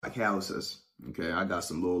calluses. Okay, I got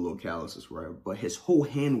some little calluses, right? But his whole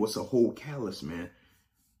hand was a whole callus, man.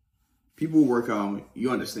 People work out,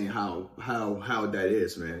 you understand how that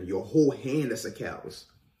is, man. Your whole hand is a callus.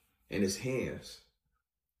 And his hands.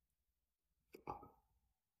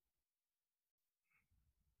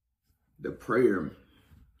 The prayer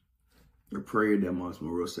that Mons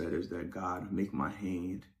Monroe said is that God, make my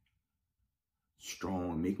hand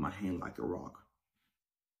strong, make my hand like a rock.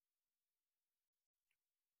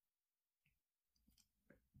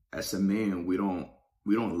 As a man, we don't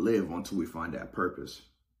live until we find that purpose.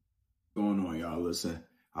 What's going on, y'all? Listen,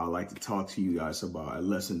 I'd like to talk to you guys about a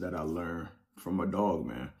lesson that I learned from a dog,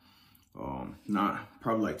 man. Not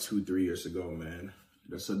probably like 2-3 years ago, man.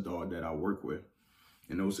 That's a dog that I work with,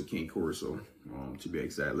 and it was a King Corso, to be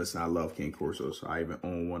exact. Listen, I love King Corso, so I even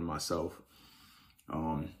own one myself.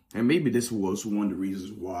 And maybe this was one of the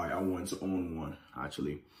reasons why I wanted to own one,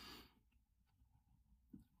 actually.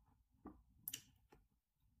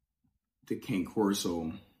 The King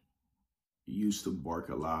Corso used to bark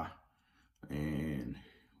a lot and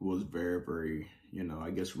was very, very,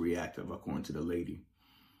 I guess reactive, according to the lady,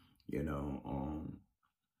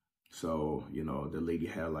 So, the lady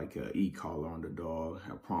had like a e-collar on the dog,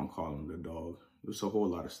 a prong collar on the dog. It was a whole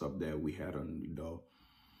lot of stuff that we had on the dog.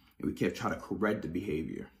 And we kept trying to correct the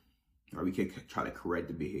behavior. Or we kept trying to correct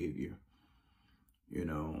the behavior,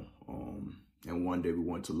 And one day we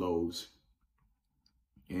went to Lowe's,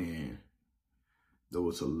 and there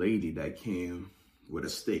was a lady that came with a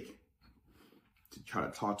stick to try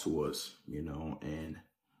to talk to us, and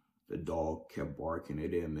the dog kept barking. It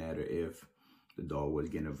didn't matter if the dog was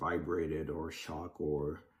getting vibrated or shocked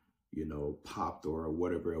or, popped or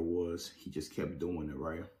whatever it was. He just kept doing it,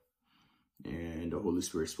 right? And the Holy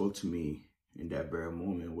Spirit spoke to me in that very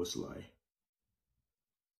moment, was like,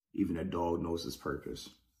 even a dog knows its purpose.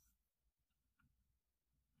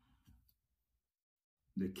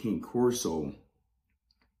 The King Corso,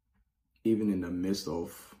 even in the midst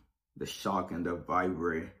of the shock and the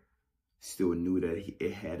vibrate, still knew that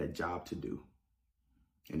it had a job to do.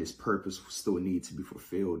 And his purpose still needs to be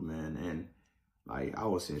fulfilled, man. And like, I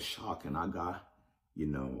was in shock, and I got,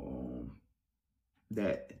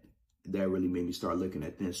 that really made me start looking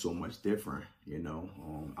at things so much different,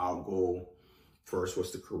 Our goal first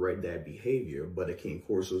was to correct that behavior, but the King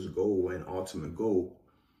Corso's goal and ultimate goal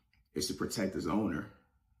is to protect his owner.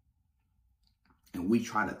 And we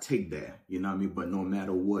try to take that, But no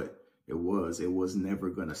matter what it was never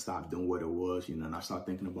going to stop doing what it was, And I start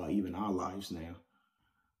thinking about even our lives now,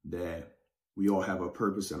 that we all have a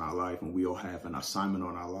purpose in our life, and we all have an assignment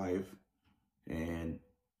on our life. And,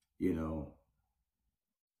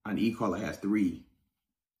 an e-collar has the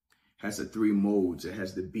three modes. It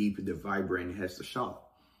has the beep, the vibrate, and it has the shock.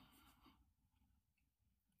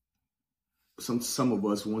 Some of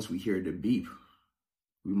us, once we hear the beep,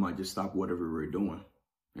 we might just stop whatever we're doing.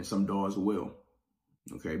 And some dogs will,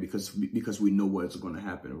 okay? Because we know what's going to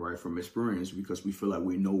happen, right? From experience, because we feel like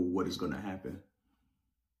we know what is going to happen.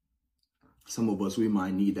 Some of us, we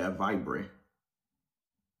might need that vibrate.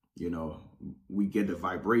 We get the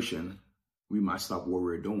vibration, we might stop what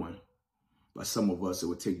we're doing. But some of us, it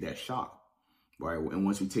would take that shock, right? And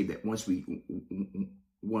once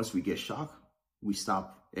we get shocked, we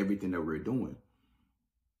stop everything that we're doing.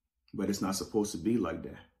 But it's not supposed to be like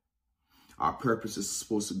that. Our purpose is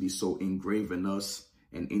supposed to be so engraved in us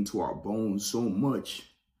and into our bones so much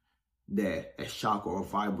that a shock or a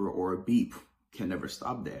vibrate or a beep can never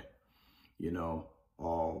stop that. I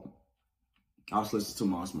was listening to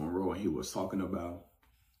Mons Monroe, and he was talking about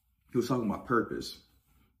purpose.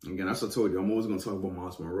 Again, as I told you, I'm always going to talk about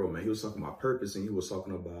Mons Monroe, man. He was talking about purpose, and he was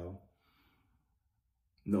talking about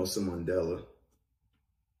Nelson Mandela.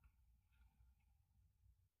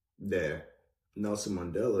 That Nelson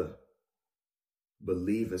Mandela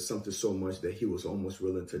believed in something so much that he was almost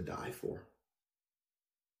willing to die for.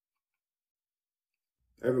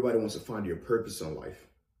 Everybody wants to find your purpose in life,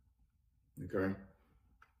 okay?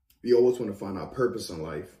 We always want to find our purpose in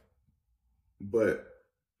life, but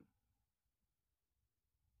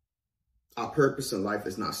our purpose in life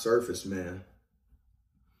is not surface, man.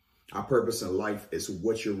 Our purpose in life is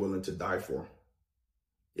what you're willing to die for.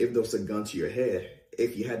 If there was a gun to your head,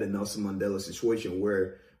 if you had the Nelson Mandela situation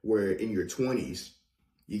where in your 20s,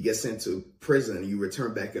 you get sent to prison and you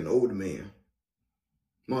return back an old man.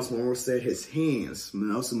 Mons Monroe said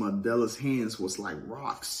Nelson Mandela's hands was like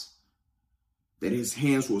rocks. That his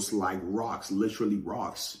hands was like rocks, literally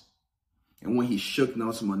rocks. And when he shook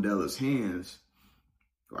Nelson Mandela's hands,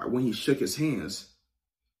 or when he shook his hands,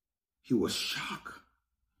 he was shocked.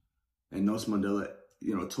 And Nelson Mandela,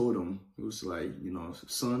 told him, he was like,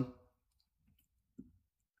 son,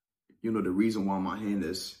 You know, the reason why my hand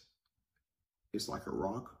is like a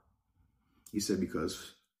rock, he said,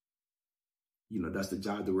 because, you know, that's the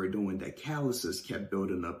job that we're doing. That calluses kept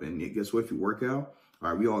building up. And guess what? If you work out, all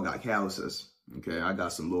right, we all got calluses. Okay, I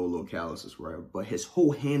got some little calluses, right? But his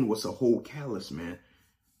whole hand was a whole callus, man.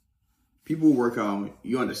 People who work out,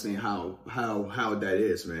 you understand how that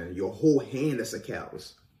is, man. Your whole hand is a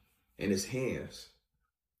callus. And his hands.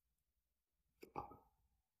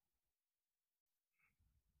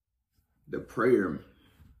 The prayer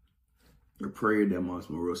that Mons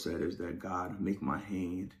Moreau said is that, God, make my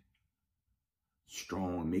hand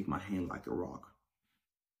strong, make my hand like a rock.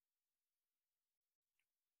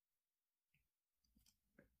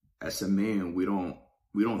 As a man, we don't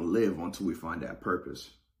live until we find that purpose.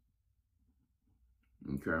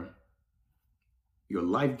 Okay? Your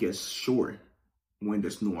life gets short when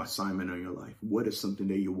there's no assignment on your life. What is something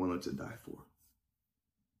that you're willing to die for?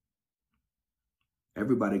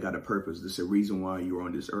 Everybody got a purpose. There's a reason why you're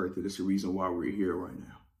on this earth. There's a reason why we're here right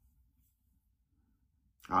now.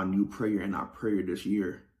 Our new prayer and our prayer this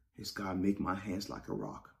year is, God, make my hands like a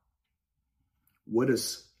rock. What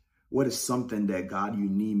is something that, God, you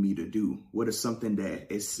need me to do? What is something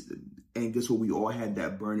that is, and guess what? We all have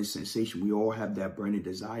that burning sensation. We all have that burning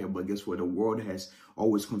desire. But guess what? The world has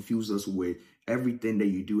always confused us with everything that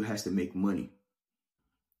you do has to make money.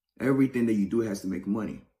 Everything that you do has to make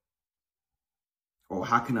money. Or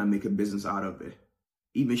how can I make a business out of it?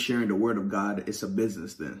 Even sharing the word of God, it's a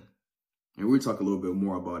business then. And we'll talk a little bit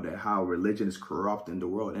more about that, how religion is corrupting the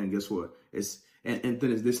world. And guess what? This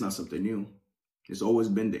is not something new. It's always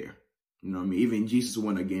been there. You know what I mean? Even Jesus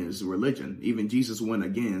went against religion. Even Jesus went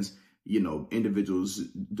against, you know, individuals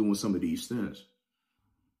doing some of these things.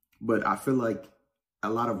 But I feel like a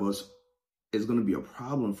lot of us, it's going to be a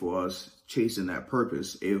problem for us chasing that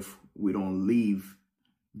purpose if we don't leave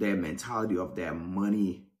that mentality of that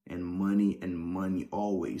money and money and money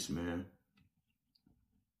always, man.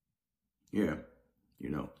 Yeah.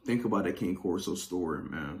 You know, think about the King Corso story,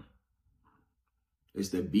 man.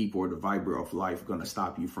 Is the beep or the vibrate of life going to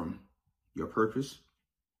stop you from your purpose?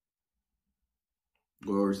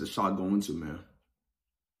 Or is the shot going to, man?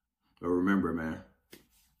 But remember, man,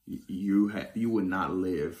 you would not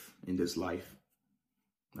live in this life,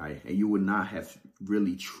 right? And you would not have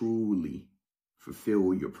really, truly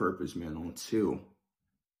fulfilled your purpose, man, until,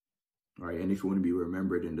 right? And if you want to be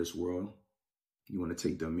remembered in this world, you want to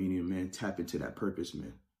take dominion, man, tap into that purpose,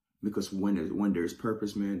 man. Because when there's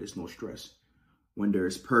purpose, man, there's no stress. When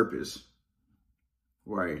there's purpose,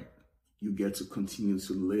 right, you get to continue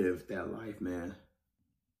to live that life, man.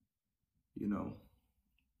 You know,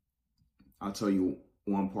 I'll tell you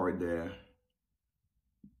one part there.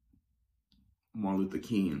 Martin Luther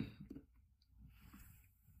King,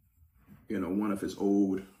 you know, one of his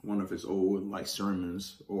old like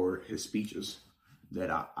sermons or his speeches that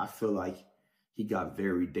I feel like he got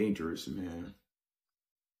very dangerous, man.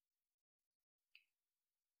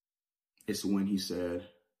 It's when he said,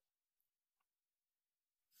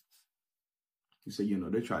 you know,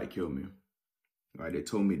 they try to kill me. Right? They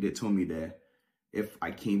told me that if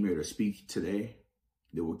I came here to speak today,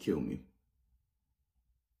 they would kill me.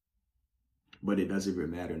 But it doesn't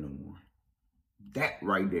even matter no more. That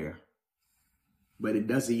right there. But it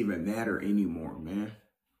doesn't even matter anymore, man.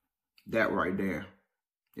 That right there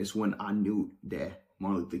is when I knew that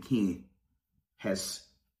Martin Luther King has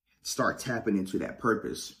started tapping into that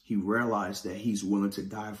purpose. He realized that he's willing to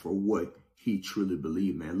die for what he truly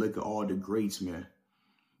believed, man. Look at all the greats, man.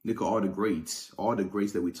 Look at all the greats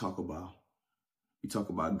that we talk about. We talk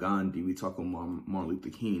about Gandhi. We talk about Martin Luther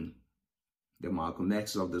King, the Malcolm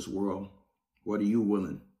X of this world. What are you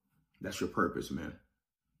willing? That's your purpose, man.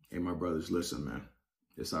 Hey, my brothers, listen, man.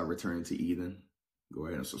 It's our return to Eden. Go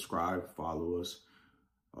ahead and subscribe, follow us.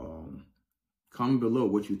 Comment below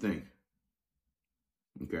what you think.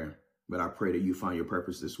 Okay? But I pray that you find your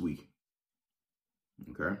purpose this week.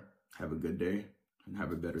 Okay? Have a good day and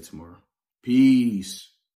have a better tomorrow. Peace.